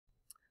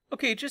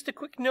Okay, just a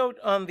quick note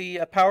on the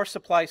power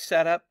supply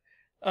setup.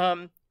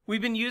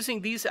 We've been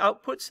using these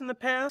outputs in the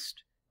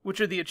past, which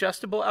are the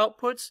adjustable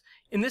outputs.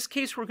 In this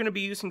case, we're going to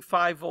be using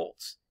 5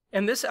 volts.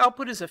 And this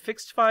output is a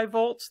fixed 5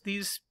 volts.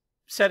 These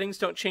settings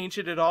don't change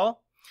it at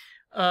all.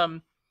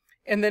 And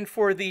then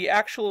for the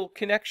actual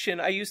connection,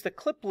 I use the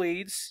clip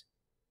leads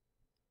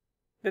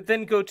that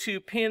then go to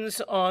pins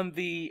on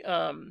the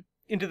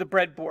into the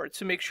breadboard.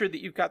 So make sure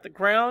that you've got the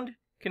ground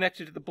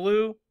connected to the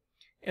blue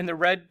and the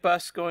red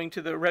bus going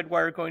to the red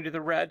wire going to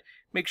the red.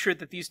 Make sure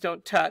that these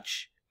don't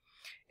touch.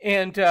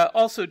 And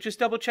also just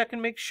double check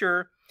and make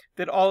sure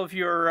that all of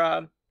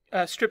your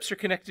strips are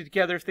connected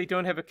together if they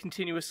don't have a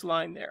continuous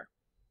line there.